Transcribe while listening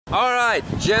All right,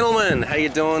 gentlemen, how you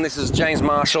doing? This is James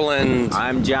Marshall and...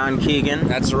 I'm John Keegan.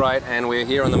 That's right, and we're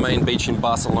here on the main beach in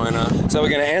Barcelona. So we're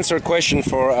going to answer a question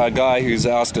for a guy who's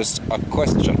asked us a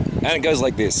question. And it goes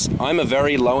like this. I'm a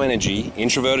very low-energy,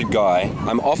 introverted guy.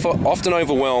 I'm often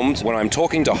overwhelmed when I'm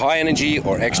talking to high-energy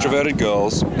or extroverted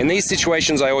girls. In these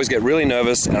situations, I always get really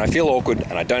nervous and I feel awkward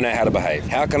and I don't know how to behave.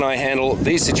 How can I handle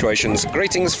these situations?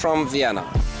 Greetings from Vienna.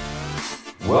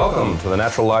 Welcome to the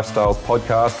Natural Lifestyles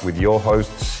Podcast with your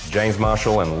hosts, James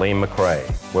Marshall and Liam McRae,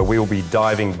 where we will be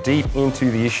diving deep into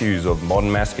the issues of modern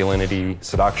masculinity,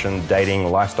 seduction, dating,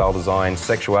 lifestyle design,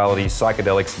 sexuality,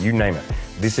 psychedelics, you name it.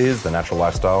 This is the Natural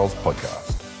Lifestyles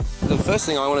Podcast. The first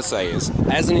thing I want to say is,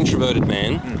 as an introverted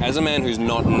man, as a man who's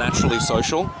not naturally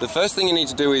social, the first thing you need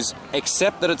to do is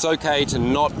accept that it's okay to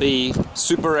not be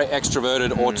super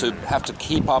extroverted or to have to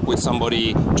keep up with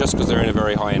somebody just because they're in a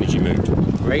very high energy mood.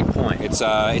 Great point.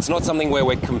 It's not something where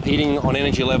we're competing on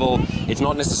energy level. It's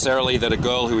not necessarily that a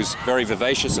girl who is very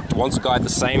vivacious wants a guy at the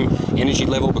same energy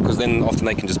level, because then often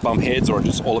they can just bump heads, or it's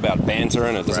just all about banter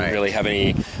and it doesn't really have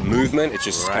any movement. It's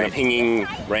just kind of pinging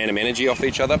random energy off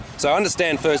each other. So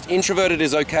understand first, introverted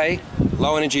is okay.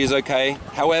 Low energy is okay.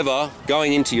 However,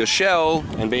 going into your shell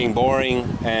and being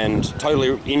boring and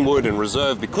totally inward and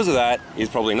reserved because of that is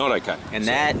probably not okay. And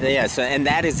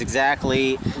that is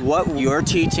exactly what you're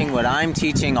teaching, what I'm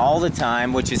teaching all the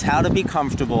time, which is how to be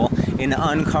comfortable in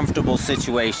uncomfortable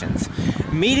situations.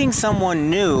 Meeting someone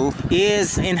new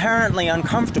is inherently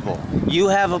uncomfortable. You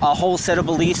have a whole set of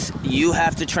beliefs you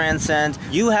have to transcend.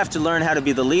 You have to learn how to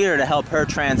be the leader to help her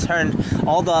transcend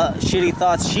all the shitty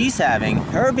thoughts she's having,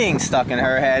 her being stuck in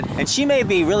her head, and she may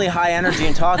be really high energy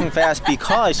and talking fast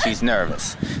because she's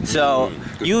nervous. So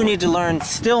you need to learn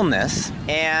stillness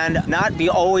and not be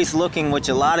always looking, which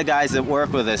a lot of guys that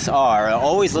work with us are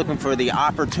always looking for the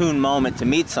opportune moment to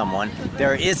meet someone.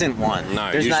 There isn't one.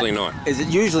 No, usually not. Is it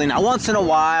usually not? Once in a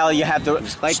while, you have to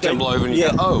stumble over and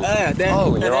you go, and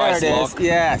your eyes lock.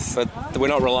 Yes. But we're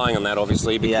not relying on that,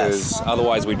 obviously, because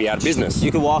otherwise we'd be out of business.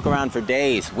 You could walk around for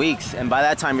days, weeks, and by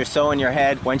that time you're so in your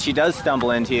head, when she does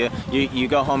stumble into you, you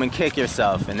go home and kick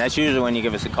yourself, and that's usually when you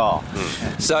give us a call.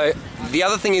 So the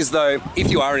other thing is, though,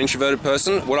 if you are an introverted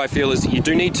person, what I feel is you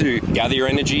do need to gather your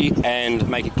energy and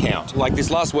make it count. Like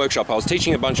this last workshop, I was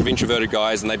teaching a bunch of introverted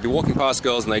guys, and they'd be walking past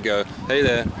girls and they'd go, "Hey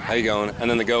there, how you going?" And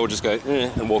then the girl would just go,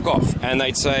 and walk off. And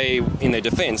they'd say in their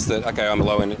defense that, okay, I'm a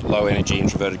low energy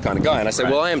introverted kind of guy. And I say,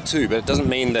 well, I am too, but it doesn't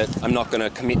mean that I'm not going to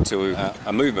commit to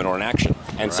a movement or an action.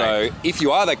 And so if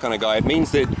you are that kind of guy, it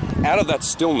means that out of that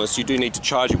stillness, you do need to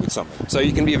charge it with something. So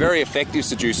you can be a very effective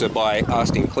seducer by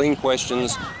asking clean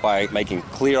questions, by making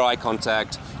clear eye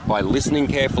contact, by listening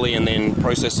carefully and then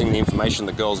processing the information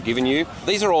the girl's given you.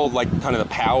 These are all like kind of the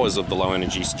powers of the low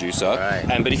energy seducer.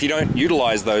 But if you don't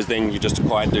utilize those, then you're just a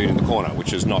quiet dude in the corner,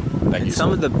 which is not that useful.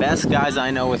 Some of the best guys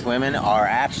I know with women are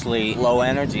actually low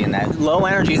energy, and that low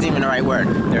energy isn't even the right word.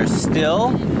 They're still,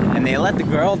 and they let the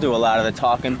girl do a lot of the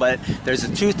talking, but there's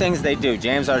the two things they do.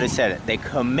 James already said it. They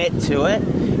commit to it,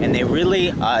 and they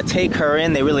really take her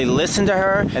in, they really listen to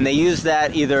her, and they use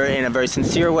that either in a very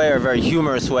sincere way or a very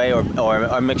humorous way, or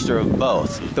a mixture of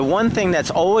both. The one thing that's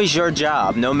always your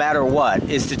job, no matter what,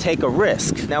 is to take a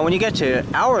risk. Now, when you get to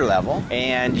our level,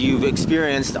 and you've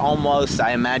experienced almost,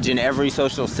 I imagine, every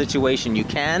social situation you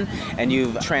can, and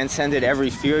you've transcended every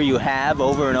fear you have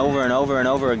over and over and over and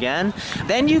over again,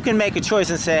 then you can make a choice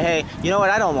and say, hey, you know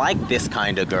what, I don't like this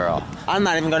kind of girl. I'm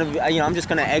not even going to, I'm just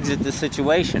going to exit the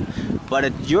situation. But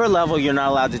at your level, you're not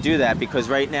allowed to do that, because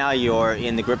right now you're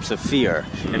in the grips of fear.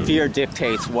 And fear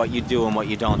dictates what you do and what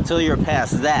you don't. Until you're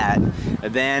past that,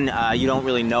 then you don't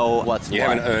really know what's what. You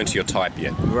haven't earned your type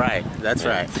yet. Right, that's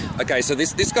right. Okay, so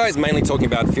this guy is mainly talking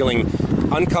about feeling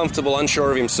uncomfortable,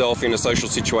 unsure of himself in a social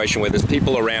situation where there's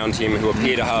people around him who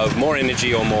appear to have more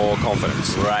energy or more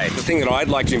confidence. Right. The thing that I'd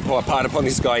like to impart upon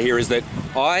this guy here is that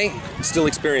I still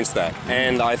experience that,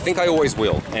 and I think I always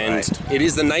will. And it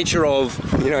is the nature of,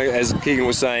 as Keegan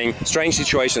was saying, strange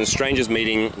situations, strangers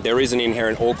meeting, there is an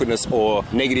inherent awkwardness or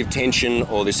negative tension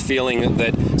or this feeling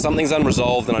that something's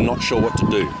unresolved and I'm not sure what to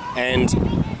do. And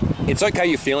it's okay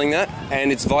you're feeling that,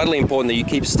 and it's vitally important that you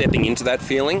keep stepping into that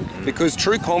feeling, because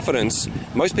true confidence,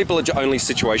 most people are only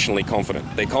situationally confident.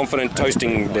 They're confident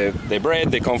toasting their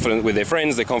bread, they're confident with their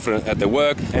friends, they're confident at their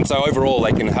work, and so overall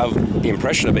they can have the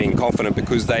impression of being confident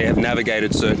because they have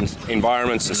navigated certain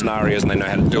environments and scenarios and they know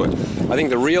how to do it. I think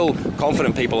the real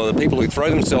confident people are the people who throw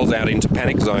themselves out into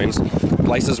panic zones,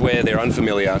 places where they're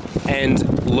unfamiliar, and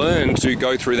learn to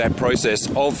go through that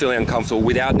process of feeling uncomfortable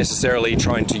without necessarily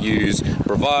trying to use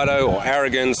bravado or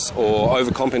arrogance or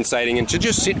overcompensating, and to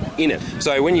just sit in it.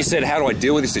 So when you said, how do I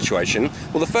deal with this situation?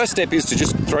 Well, the first step is to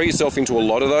just throw yourself into a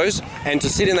lot of those and to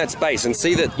sit in that space and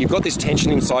see that you've got this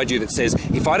tension inside you that says,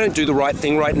 if I don't do the right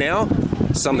thing right now,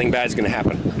 something bad's going to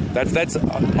happen. That's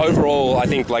overall, I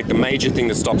think, like the major thing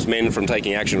that stops men from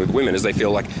taking action with women is they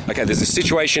feel like, okay, there's this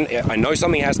situation, I know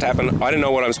something has to happen, I don't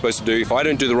know what I'm supposed to do. If I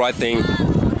don't do the right thing,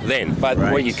 then. But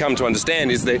what you come to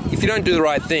understand is that if you don't do the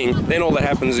right thing, then all that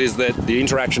happens is that the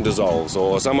interaction dissolves,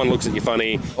 or someone looks at you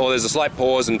funny, or there's a slight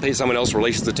pause and someone else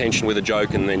releases the tension with a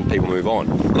joke, and then people move on.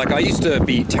 Like, I used to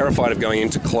be terrified of going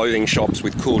into clothing shops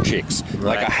with cool chicks.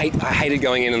 Like, I hated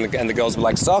going in and the girls were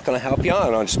like, "Sal, can I help you?"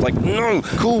 And I'm just like, "No,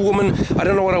 cool woman, I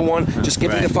don't know what I want, just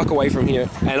get me the fuck away from here."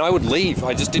 And I would leave.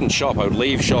 I just didn't shop. I would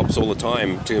leave shops all the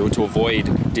time to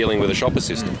avoid dealing with a shop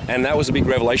assistant. And that was a big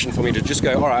revelation for me, to just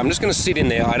go, all right, I'm just going to sit in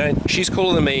there. She's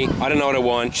cooler than me. I don't know what I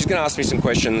want. She's going to ask me some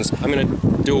questions. I'm going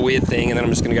to do a weird thing, and then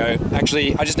I'm just going to go,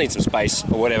 actually, I just need some space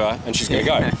or whatever, and she's going to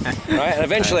go. Right? And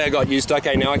eventually I got used to,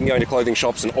 okay, now I can go into clothing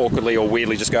shops and awkwardly or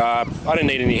weirdly just go, I don't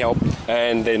need any help,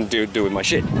 and then do with my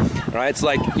shit. Right? It's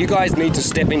like, you guys need to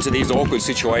step into these awkward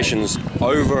situations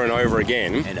over and over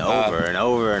again. And over and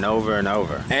over and over and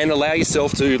over. And allow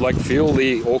yourself to feel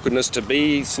the awkwardness, to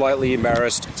be slightly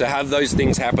embarrassed, to have those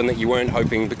things happen that you weren't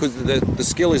hoping, because the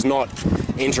skill is not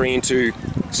entering into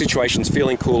situations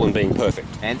feeling cool and being perfect,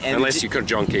 and unless you could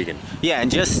John Keegan. Yeah, and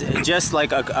just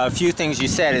like a few things you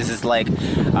said is like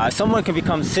someone can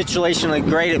become situationally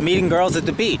great at meeting girls at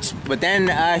the beach, but then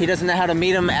he doesn't know how to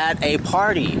meet them at a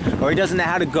party, or he doesn't know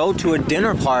how to go to a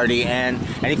dinner party, and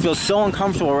he feels so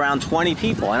uncomfortable around 20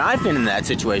 people. And I've been in that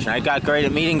situation. I got great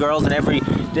at meeting girls in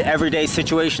everyday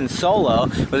situation solo,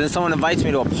 but then someone invites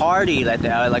me to a party,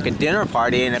 like a dinner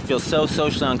party, and it feels so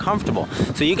socially uncomfortable.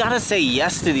 So you got to say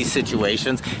yes to these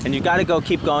situations, and you got to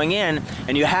keep going in,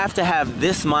 and you have to have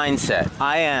this mindset.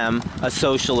 I am a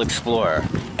social explorer.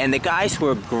 And the guys who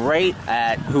are great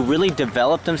who really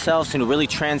develop themselves and who really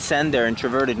transcend their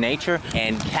introverted nature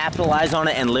and capitalize on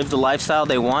it and live the lifestyle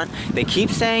they want, they keep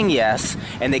saying yes,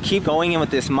 and they keep going in with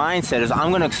this mindset is, I'm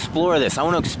going to explore this. I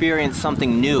want to experience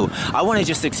something new. I want to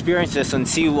just experience this and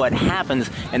see what happens,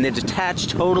 and they detach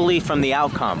totally from the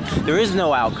outcome. There is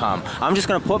no outcome. I'm just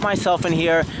going to put myself in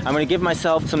here. I'm going to give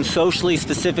myself some socially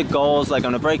specific goals, like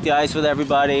I'm going to break the ice with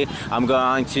everybody. I'm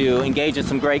going to engage in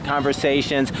some great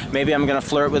conversations. Maybe I'm going to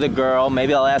flirt with a girl.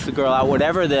 Maybe I'll ask the girl out,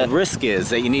 whatever the risk is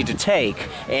that you need to take.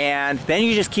 And then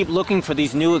you just keep looking for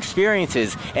these new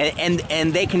experiences,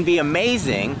 and they can be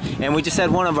amazing. And we just had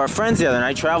one of our friends the other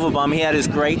night, Travel Bum. He had his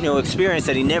great new experience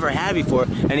that he never had before,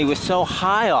 and he was so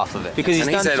high off of it because he's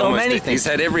done so many things. He's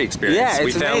had every experience. Yeah,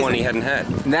 we found one he hadn't had.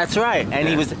 That's right. And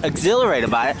he was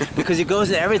exhilarated by it because he goes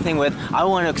to everything with, I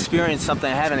want to experience something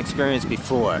I haven't experienced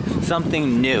before,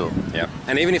 something new. Yeah.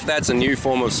 And even if that's a new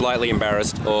form of slightly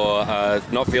embarrassed or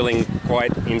not feeling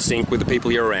quite in sync with the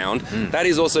people you're around, that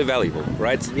is also valuable,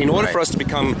 right? In order for us to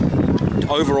become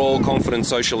overall confident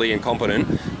socially and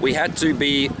competent, we had to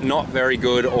be not very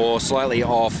good or slightly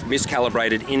off,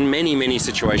 miscalibrated in many, many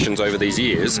situations over these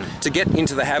years to get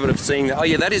into the habit of seeing that, oh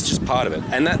yeah, that is just part of it.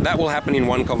 And that will happen in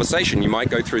one conversation. You might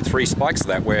go through 3 spikes of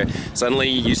that where suddenly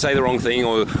you say the wrong thing,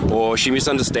 or she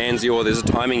misunderstands you, or there's a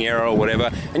timing error or whatever,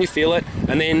 and you feel it.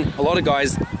 And then a lot of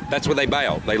guys, that's where they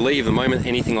bail. They leave the moment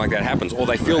anything like that happens, or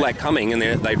they feel that coming and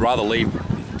they'd rather leave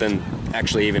than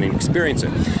actually even experience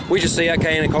it. We just see,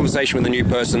 okay, in a conversation with a new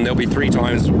person, there'll be 3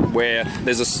 times where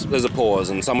there's a pause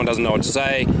and someone doesn't know what to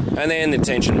say, and then the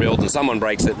tension builds and someone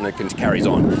breaks it and it carries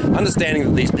on. Understanding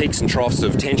that these peaks and troughs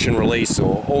of tension release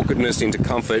or awkwardness into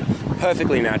comfort,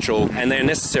 perfectly natural, and they're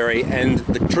necessary, and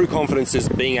the true confidence is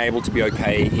being able to be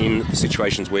okay in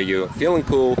situations where you're feeling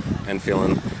cool and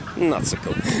feeling not so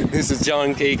cool. This is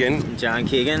John Keegan. John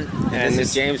Keegan. And this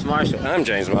is James Marshall. I'm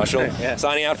James Marshall.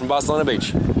 Signing out from Barcelona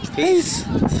Beach. Peace.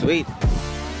 Sweet.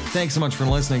 Thanks so much for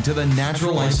listening to the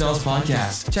Natural Lifestyles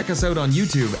Podcast. Check us out on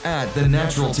YouTube at The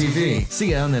Natural TV. See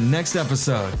you on the next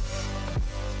episode.